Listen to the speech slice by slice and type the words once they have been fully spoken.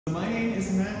My name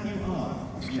is Matthew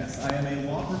Ogg. Yes, I am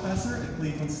a law professor at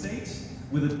Cleveland State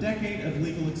with a decade of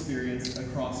legal experience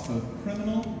across both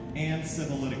criminal and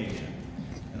civil litigation.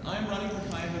 And I'm running for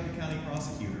Cuyahoga County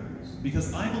Prosecutor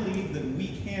because I believe that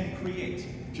we can create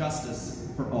justice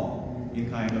for all in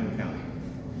Cuyahoga County.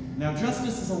 Now,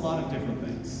 justice is a lot of different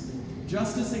things.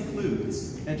 Justice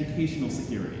includes educational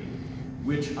security,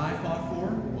 which I fought for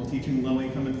while teaching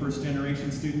low-income and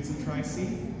first-generation students at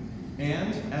Tri-C,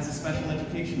 and as a special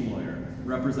education lawyer,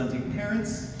 representing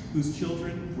parents whose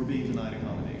children were being denied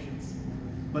accommodations.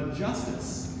 But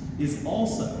justice is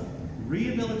also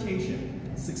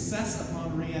rehabilitation, success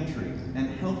upon re-entry, and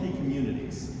healthy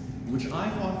communities, which I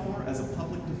fought for as a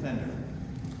public defender.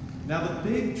 Now, the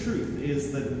big truth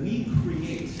is that we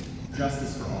create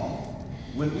justice for all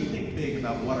when we think big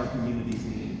about what our communities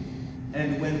need,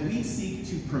 and when we seek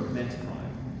to prevent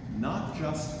crime, not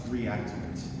just react to it.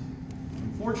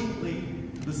 Unfortunately,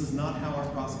 this is not how our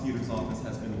prosecutor's office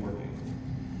has been working.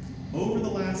 Over the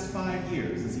last 5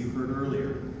 years, as you heard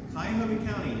earlier, Cuyahoga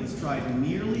County has tried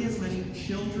nearly as many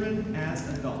children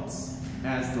as adults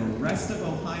as the rest of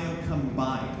Ohio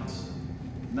combined.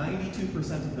 92%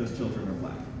 of those children are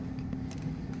black.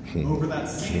 Over that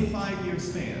same 5-year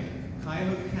span,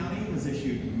 Cuyahoga County has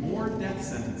issued more death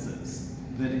sentences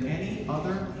than any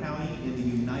other county in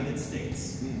the United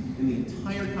States, in the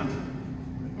entire country.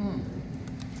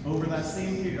 Over that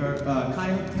same period,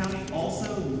 Cuyahoga County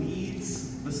also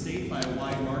leads the state by a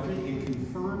wide margin in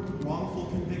confirmed wrongful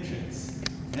convictions.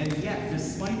 And yet,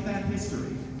 despite that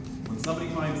history, when somebody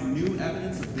finds new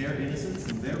evidence of their innocence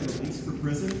and they're released from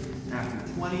prison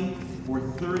after 20 or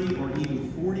 30 or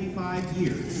even 45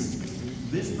 years,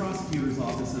 this prosecutor's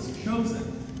office has chosen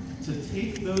to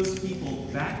take those people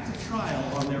back to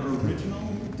trial on their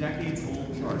original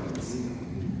decades-old charges.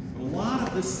 A lot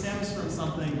of this stems from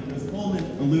something that Ms. Holman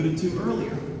alluded to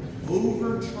earlier,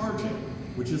 overcharging,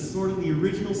 which is sort of the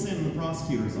original sin in the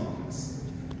prosecutor's office.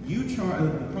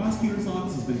 The prosecutor's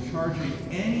office has been charging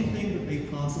anything that they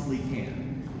possibly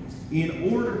can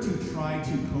in order to try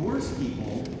to coerce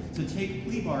people to take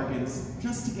plea bargains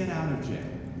just to get out of jail.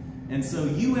 And so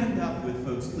you end up with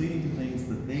folks pleading to things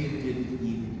that they didn't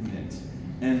even commit.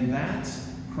 And that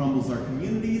crumbles our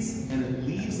communities, and it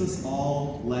leaves us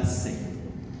all less safe.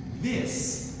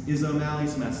 This is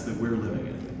O'Malley's mess that we're living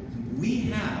in. We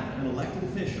have an elected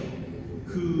official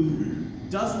who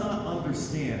does not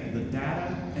understand the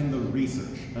data and the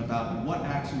research about what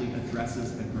actually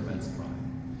addresses and prevents crime.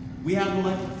 We have an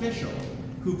elected official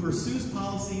who pursues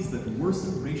policies that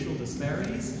worsen racial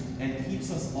disparities and keeps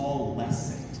us all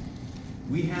less safe.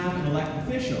 We have an elected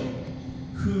official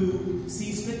who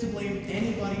sees fit to blame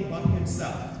anybody but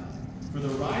himself for the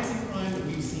rising crime that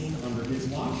we've seen under his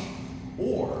watch,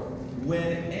 or when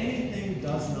anything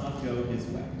does not go his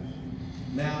way.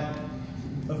 Now,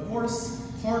 of course,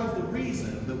 part of the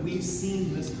reason that we've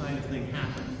seen this kind of thing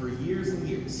happen for years and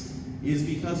years is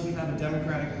because we have a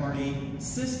Democratic Party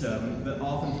system that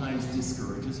oftentimes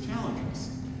discourages challengers.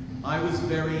 I was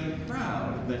very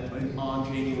proud that on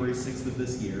January 6th of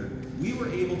this year, we were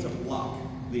able to block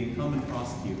the incumbent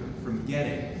prosecutor from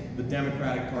getting the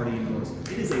Democratic Party endorsement.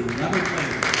 It is a level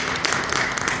playing field.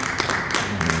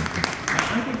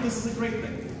 I think this is a great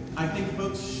thing. I think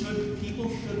people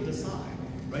should decide,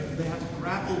 right? They have to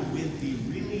grapple with the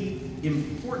really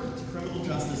important criminal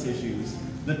justice issues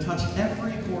that touch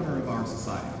every corner of our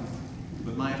society.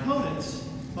 But my opponent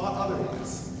thought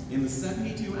otherwise. In the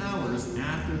 72 hours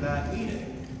after that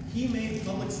meeting, he made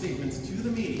public statements to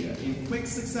the media in quick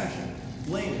succession,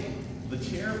 blaming the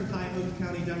chair of the Cuyahoga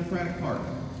County Democratic Party,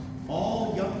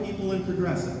 all young people and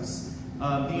progressives,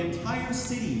 the entire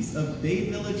cities of Bay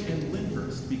Village and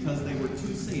Lyndhurst because they were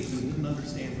too safe and didn't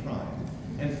understand crime,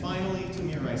 and finally to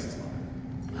Tamir Rice's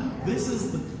mother. This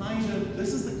is the kind of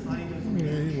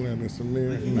reaction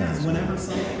that he has whenever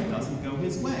something doesn't go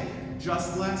his way.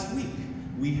 Just last week,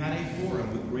 we had a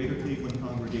forum with Greater Cleveland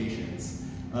congregations.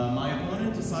 My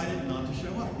opponent decided not to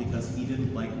show up because he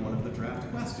didn't like one of the draft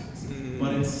questions.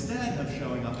 But instead of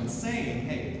showing up and saying,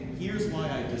 hey, here's why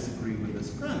I disagree with this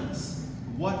premise,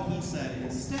 what he said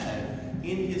instead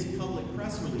in his public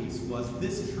press release was,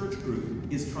 this church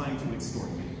group is trying to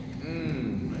extort me.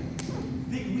 Right?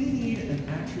 We need an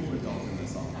actual adult in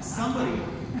this office. Somebody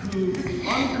who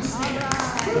understands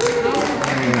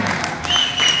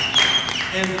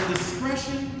and the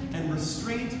discretion and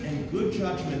restraint and good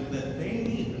judgment that they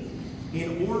need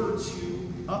in order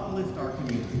to uplift our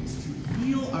communities, to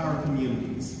heal our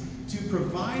communities, to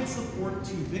provide support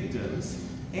to victims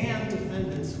and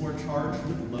defendants who are charged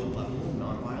with low-level and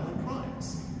nonviolent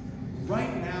crimes.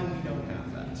 Right now, we don't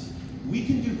have that. We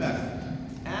can do better.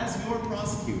 As your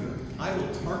prosecutor, I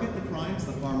will target the crimes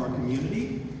that harm our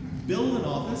community, build an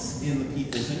office in the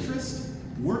people's interest,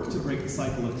 work to break the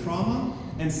cycle of trauma,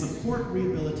 and support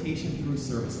rehabilitation through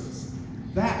services.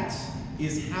 That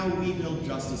is how we build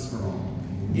justice for all.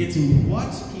 It's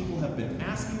what people have been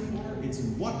asking for, it's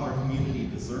what our community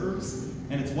deserves,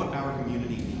 and it's what our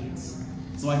community needs.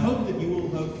 So I hope that you will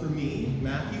vote for me,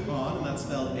 Matthew Ahn, and that's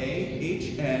spelled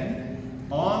A-H-N,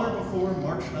 on or before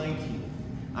March 19th.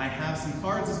 I have some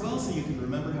cards as well so you can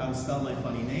remember how to spell my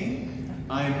funny name.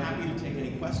 I am happy to take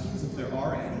any questions if there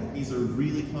are any. These are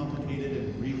really complicated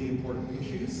and really important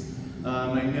issues.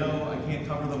 I know I can't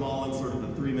cover them all in sort of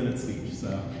a 3-minute speech,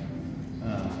 so